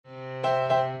Okay,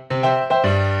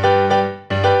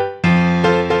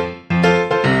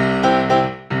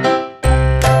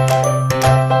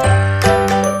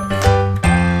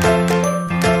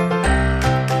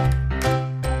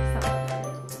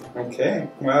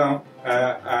 well,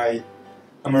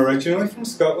 I'm originally from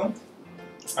Scotland,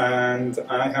 and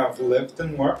I have lived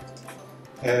and worked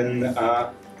in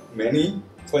many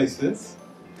places.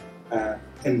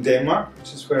 In Denmark,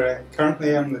 which is where I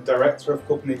currently am the director of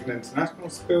Copenhagen International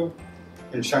School,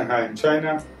 in Shanghai in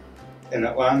China, in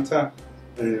Atlanta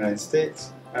in the United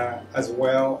States, as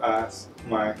well as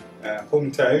my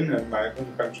hometown and my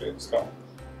home country of Scotland.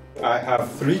 I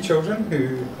have 3 children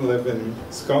who live in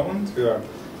Scotland who are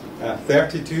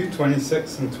 32,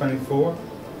 26 and 24,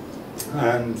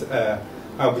 and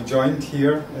I'll be joined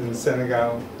here in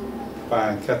Senegal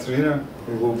by Katerina,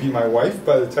 who will be my wife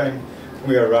by the time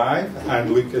we arrive,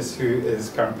 and Lucas, who is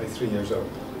currently 3 years old.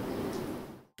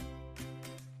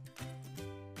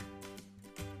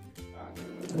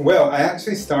 Well, I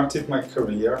actually started my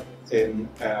career in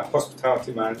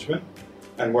hospitality management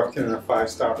and working in a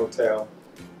 5-star hotel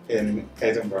in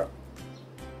Edinburgh.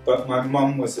 But my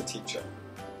mum was a teacher.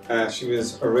 She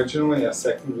was originally a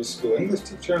secondary school English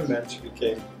teacher, and then she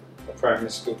became a primary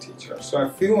school teacher. So I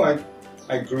feel like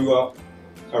I grew up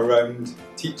around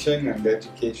teaching and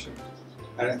education,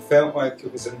 and it felt like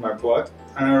it was in my blood.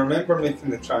 And I remember making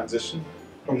the transition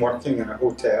from working in a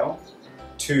hotel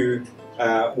to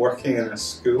working in a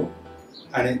school,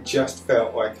 and it just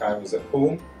felt like I was at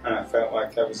home, and I felt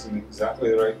like I was in exactly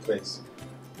the right place.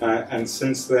 And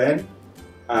since then,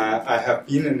 I have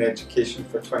been in education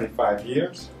for 25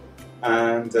 years,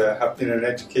 and have been in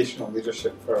educational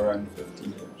leadership for around 50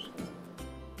 years.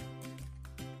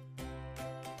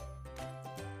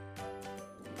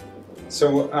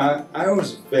 So I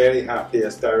was very happy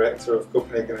as director of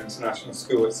Copenhagen International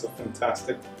School. It's a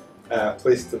fantastic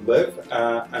place to live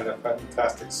and a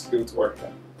fantastic school to work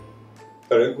in.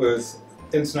 But it was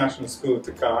International School of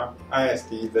Dakar,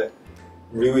 ISD, that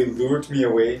really lured me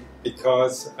away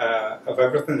because of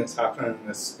everything that's happening in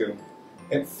this school.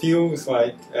 It feels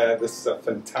like this is a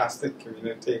fantastic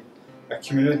community, a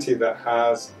community that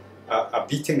has a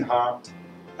beating heart,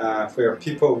 where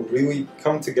people really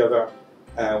come together,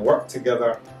 work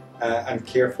together and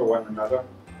care for one another,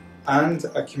 and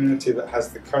a community that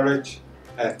has the courage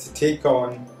to take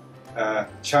on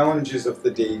challenges of the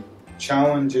day,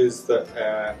 challenges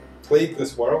that plague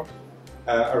this world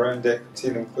around equity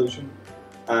and inclusion.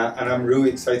 And I'm really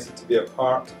excited to be a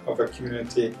part of a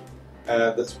community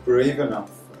that's brave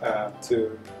enough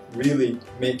to really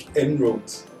make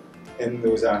inroads in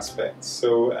those aspects.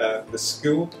 So the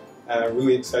school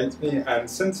really excites me, and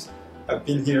since I've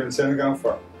been here in Senegal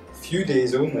for a few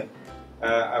days only,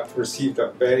 I've received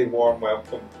a very warm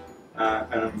welcome,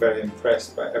 and I'm very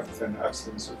impressed by everything that I've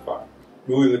seen so far.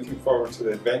 Really looking forward to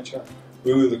the adventure,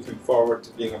 really looking forward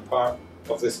to being a part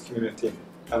of this community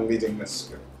and leading this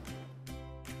school.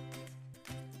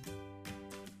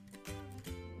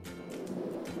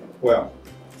 Well,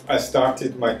 I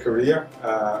started my career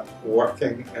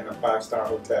working in a 5-star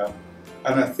hotel,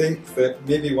 and I think that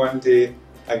maybe one day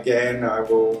again I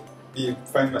will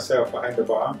find myself behind a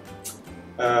bar.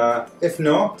 If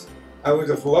not, I would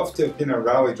have loved to have been a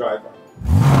rally driver,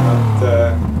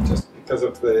 and, just because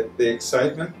of the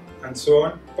excitement and so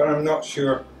on, but I'm not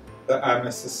sure that I'm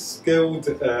as skilled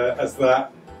as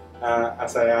that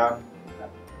as I am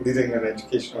leading an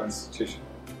educational institution.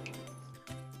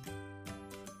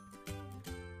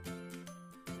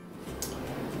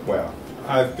 Well,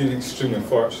 I've been extremely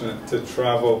fortunate to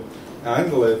travel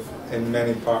and live in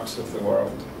many parts of the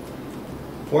world.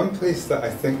 One place that I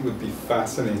think would be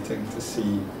fascinating to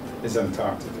see is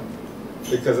Antarctica,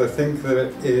 because I think that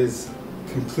it is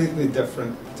completely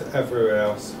different to everywhere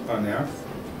else on Earth.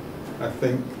 I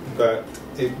think that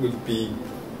it would be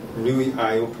really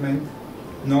eye-opening,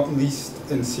 not least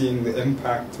in seeing the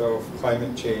impact of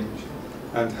climate change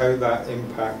and how that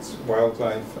impacts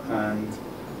wildlife and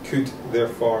could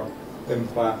therefore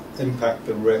impact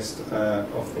the rest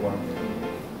of the world.